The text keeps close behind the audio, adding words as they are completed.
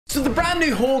So the brand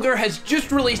new HOLGER has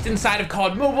just released inside of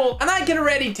COD Mobile, and I can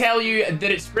already tell you that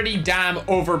it's pretty damn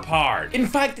overpowered. In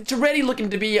fact, it's already looking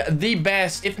to be the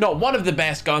best, if not one of the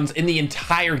best guns in the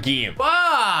entire game.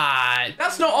 But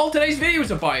that's not all today's video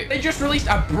is about. They just released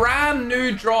a brand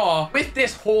new draw with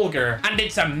this HOLGER, and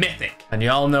it's a mythic. And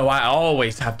y'all know I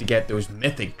always have to get those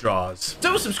mythic draws.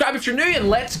 So subscribe if you're new, and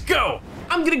let's go.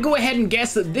 I'm gonna go ahead and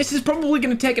guess that this is probably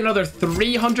gonna take another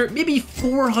 $300, maybe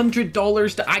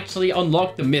 $400 to actually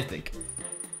unlock the mythic.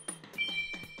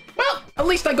 Well, at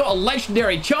least I got a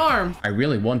legendary charm. I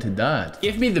really wanted that.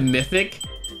 Give me the mythic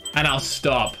and I'll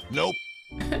stop. Nope.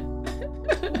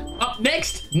 Up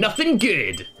next, nothing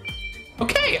good.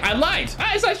 Okay, I lied.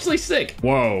 That is actually sick.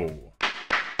 Whoa.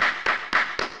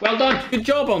 Well done. Good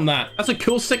job on that. That's a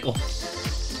cool sickle.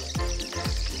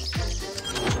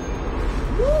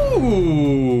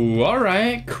 Ooh, all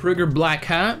right. Kruger black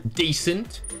hat.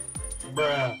 Decent.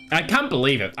 Bruh. I can't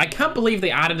believe it. I can't believe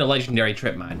they added a legendary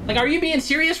trip mine. Like, are you being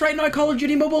serious right now, Call of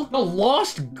Duty Mobile? The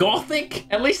Lost Gothic?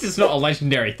 At least it's not a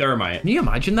legendary thermite. Can you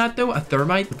imagine that, though? A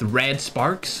thermite with red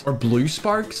sparks or blue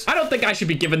sparks? I don't think I should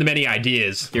be giving them any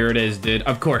ideas. Here it is, dude.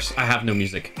 Of course, I have no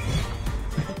music.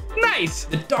 Nice!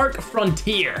 The Dark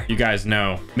Frontier. You guys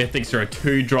know, mythics are a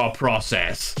 2-draw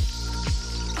process,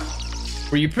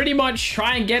 where you pretty much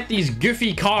try and get these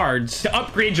goofy cards to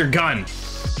upgrade your gun.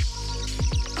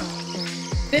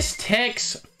 This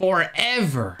takes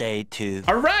forever. Day 2.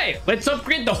 All right, let's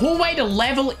upgrade the whole way to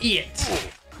level 8.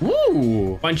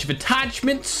 Ooh, bunch of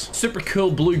attachments, super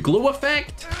cool blue glow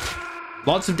effect.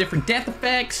 Lots of different death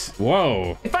effects.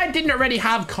 Whoa. If I didn't already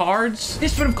have cards,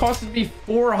 this would have costed me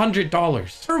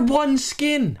 $400 for one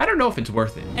skin. I don't know if it's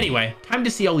worth it. Anyway, time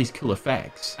to see all these cool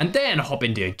effects and then hop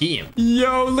into a game.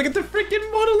 Yo, look at the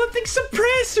freaking monolithic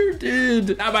suppressor, dude.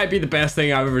 That might be the best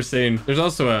thing I've ever seen. There's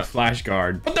also a flash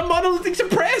guard, but the monolithic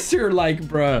suppressor, like,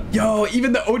 bruh. Yo,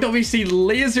 even the OWC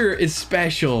laser is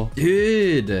special.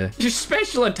 Dude, there's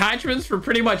special attachments for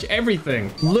pretty much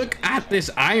everything. Look at this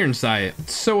iron sight.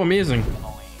 It's so amazing.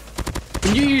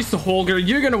 When you use the HOLGER,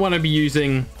 you're going to want to be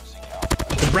using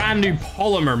the brand new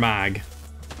polymer mag.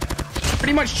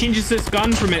 Pretty much changes this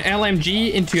gun from an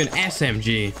LMG into an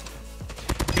SMG,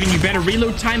 giving you better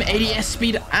reload time, ADS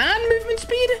speed, and movement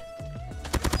speed.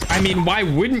 I mean, why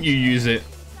wouldn't you use it?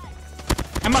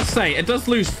 I must say, it does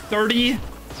lose 30.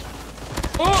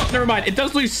 Oh, never mind. It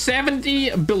does lose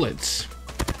 70 bullets,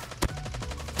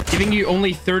 giving you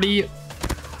only 30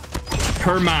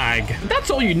 per mag. That's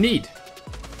all you need.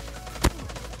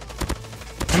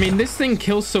 I mean, this thing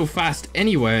kills so fast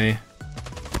anyway.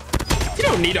 You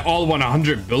don't need all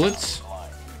 100 bullets.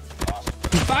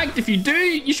 In fact, if you do,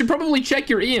 you should probably check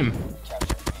your aim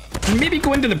and maybe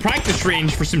go into the practice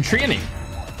range for some training.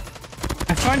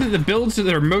 I find that the builds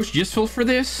that are most useful for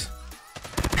this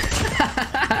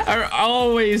are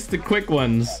always the quick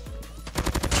ones.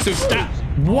 So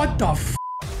what the f?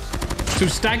 So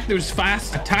stack those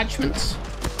fast attachments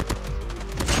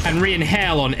and rain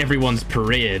hell on everyone's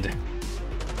parade.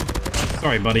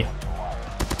 Sorry, buddy,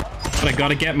 but I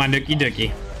gotta get my nookie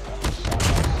dookie.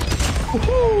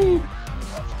 Woohoo!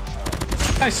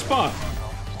 Nice spot.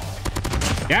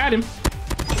 Got him.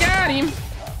 Got him.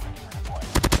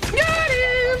 Got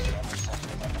him.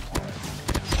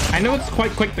 I know it's quite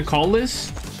quick to call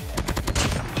this.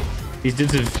 These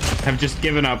dudes have just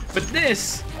given up, but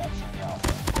this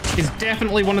is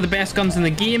definitely one of the best guns in the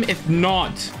game, if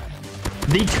not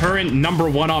the current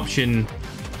 #1 option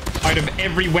out of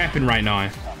every weapon right now.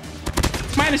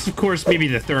 Minus, of course, maybe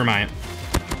the thermite.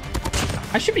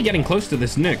 I should be getting close to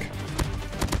this nuke.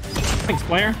 Thanks,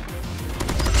 player.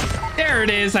 There it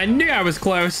is. I knew I was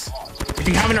close. If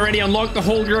you haven't already unlocked the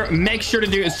HOLGER, make sure to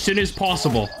do it as soon as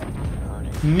possible.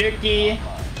 Nookie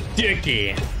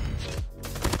dookie.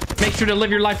 Make sure to live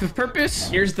your life with purpose.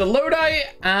 Here's the loadout,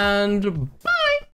 and bye.